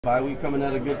Bye week coming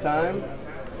at a good time.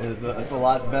 It's a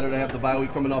lot better to have the bye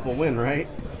week coming off a win, right?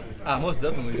 Most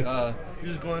definitely. You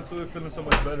just go into it feeling so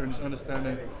much better and just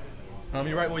understanding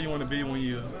you're right where you want to be when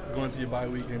you go into your bye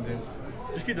week, and then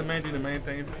just keep the main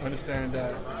thing. Understand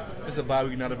that it's a bye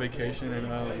week, not a vacation, and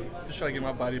just try to get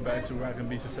my body back to where I can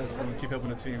be successful and keep helping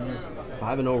the team win.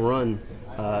 5-0 run,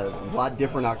 a lot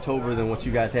different October than what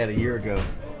you guys had a year ago.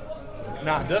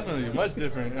 Nah, definitely, much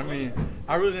different. I mean,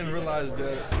 I really didn't realize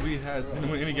that we didn't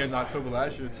win any games in October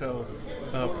last year until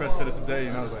Press said it today,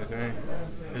 and I was like, dang,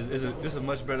 this is a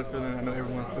much better feeling. I know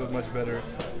everyone feels much better,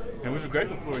 and we're just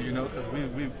grateful for it,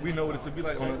 because we know what it's to be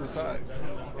like on the other side,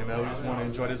 and we just want to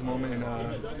enjoy this moment and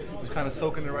just kind of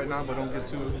soak in it right now, but don't get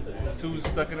too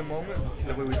stuck in the moment.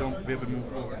 That way we don't be able to move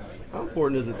forward. How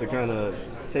important is it to kind of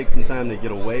take some time to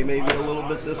get away maybe a little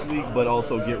bit this week, but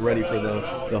also get ready for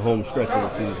the home stretch of the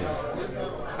season?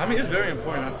 I mean, it's very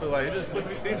important. I feel like it just puts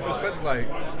things in perspective.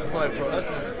 Like, I feel like for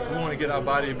us, we want to get our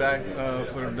body back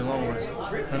for the long run.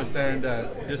 Understand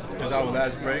that this is our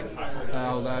last break,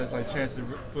 our last chance to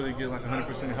fully get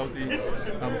 100% healthy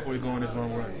before we go on this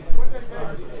long run.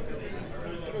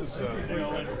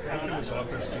 How can this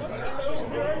offense do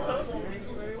better?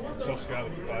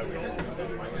 Self-scouting the bye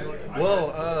week.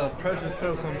 Well, Precious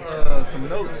put up some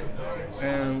notes,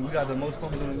 and we got the most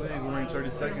fumbles in the league. We're ranked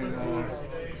 32nd.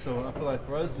 So I feel like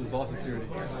for us, it's ball security.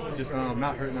 Just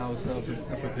not hurting ourselves in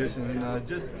position and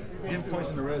just getting points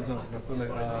in the red zone. I feel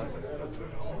like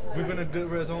we've been a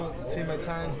good red zone team at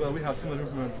times, but we have so much room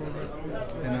for improvement.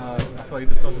 And I feel like it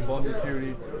just starts with ball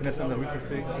security, and that's something that we can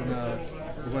fix. And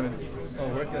we're going to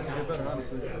work that to get better,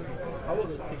 honestly. How will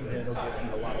this team handle getting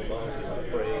a lot of love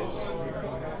and praise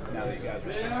now that you guys are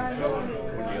 6-0,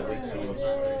 one of the elite teams in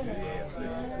the AFC?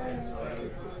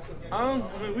 I mean,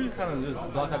 we just kind of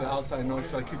just block out the outside noise,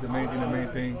 try to keep the main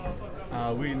thing.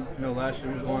 We last year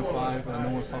we was going 5, and no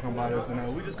one's talking about us,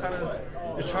 and we just kind of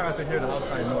just try not to hear the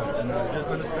outside noise, and just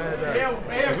understand that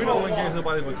if we don't win games,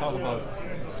 nobody will talk about it.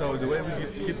 So the way we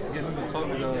keep getting them to talk,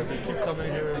 just keep coming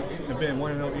in here and being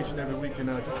 1-0 each and every week, and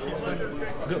just keep putting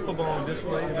good football on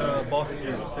display and ball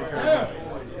security, take care of that.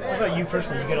 What about you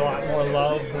personally? You get a lot more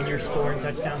love when you're scoring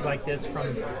touchdowns like this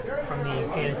from the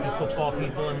fantasy football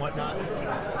people and whatnot?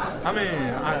 I mean,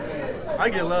 I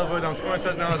get love whether I'm scoring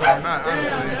touchdowns or I'm not,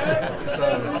 honestly.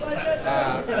 So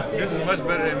this is much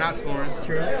better than not scoring.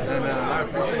 True. And I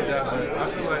appreciate that. But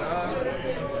I feel like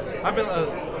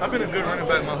I've been a good running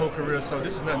back my whole career, so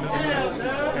this is not new to me.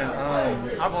 And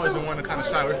I've always been one to kind of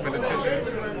shy away from the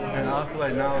attention. And I feel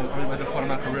like now I'm at the part of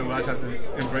my career where I just have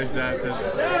to embrace that because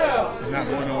it's not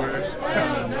going nowhere.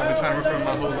 I've been trying to reform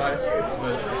my whole life,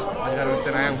 but I gotta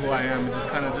understand I am who I am and just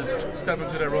kind of just step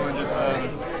into that role and just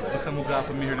become who God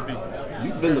put me here to be.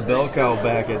 You've been the bell cow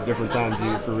back at different times in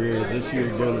your career. This year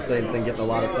you're doing the same thing, getting a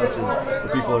lot of touches.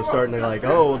 The people are starting to like,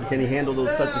 oh, can he handle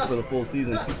those touches for the full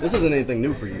season? This isn't anything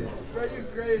new for you.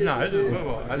 No, it's just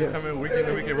football. I just come in week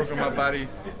in, work on my body.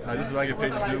 This is what I get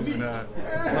paid to do.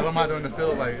 And what I'm out there in the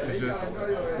field, it's just,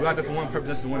 we're out there for one purpose,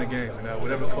 just to win a game. And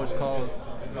whatever the coach calls,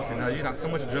 and you got so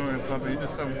much adrenaline pumping.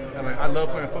 Just something, I love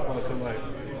playing football, so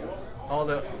all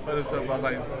the other stuff about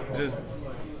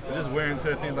just wear and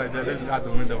tear, things like that, this is out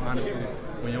the window, honestly.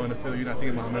 When you're on the field, you're not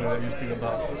thinking about none of that. You're just thinking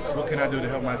about what can I do to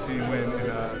help my team win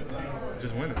and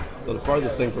just win it. So the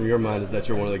farthest thing from your mind is that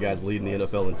you're one of the guys leading the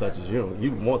NFL in touches.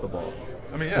 You want the ball.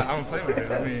 I mean, yeah, I don't play with it.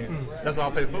 I mean, that's why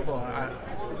I play football.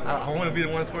 I want to be the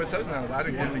one to score touchdowns. I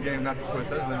didn't get in the game not to score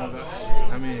touchdowns.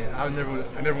 I mean, I never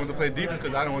wanted to play defense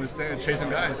because I don't understand chasing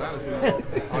guys, honestly. I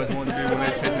always wanted to be when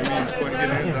they're chasing me and scoring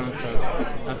and getting in the zone.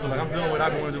 So I feel like I'm doing what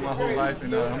I've been wanting to do my whole life,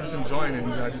 and I'm just enjoying it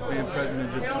and just being present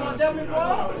and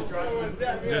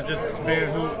just being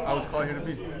who I was called here to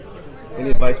be.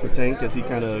 Any advice for Tank as he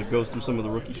kind of goes through some of the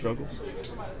rookie struggles?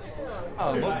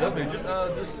 Most definitely. Just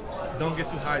don't get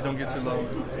too high, don't get too low.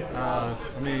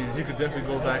 I mean, he could definitely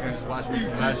go back and just watch me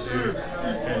from last year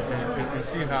and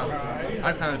see how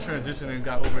I kind of transitioned and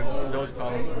got over those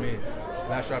problems for me.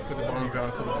 Last year I put the ball on the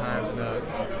ground a couple times, and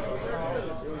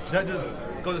that just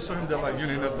goes to show him that you're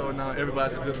in the NFL now,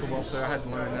 everybody's a good football player. I had to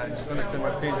learn that. Just understand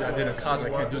my things that I did in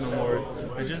college I can't do no more.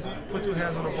 And just put 2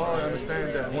 hands on the ball and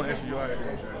understand that 1 extra yard.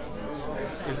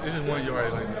 It's just 1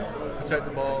 yard. Protect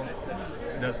the ball,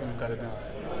 and that's what we've got to do.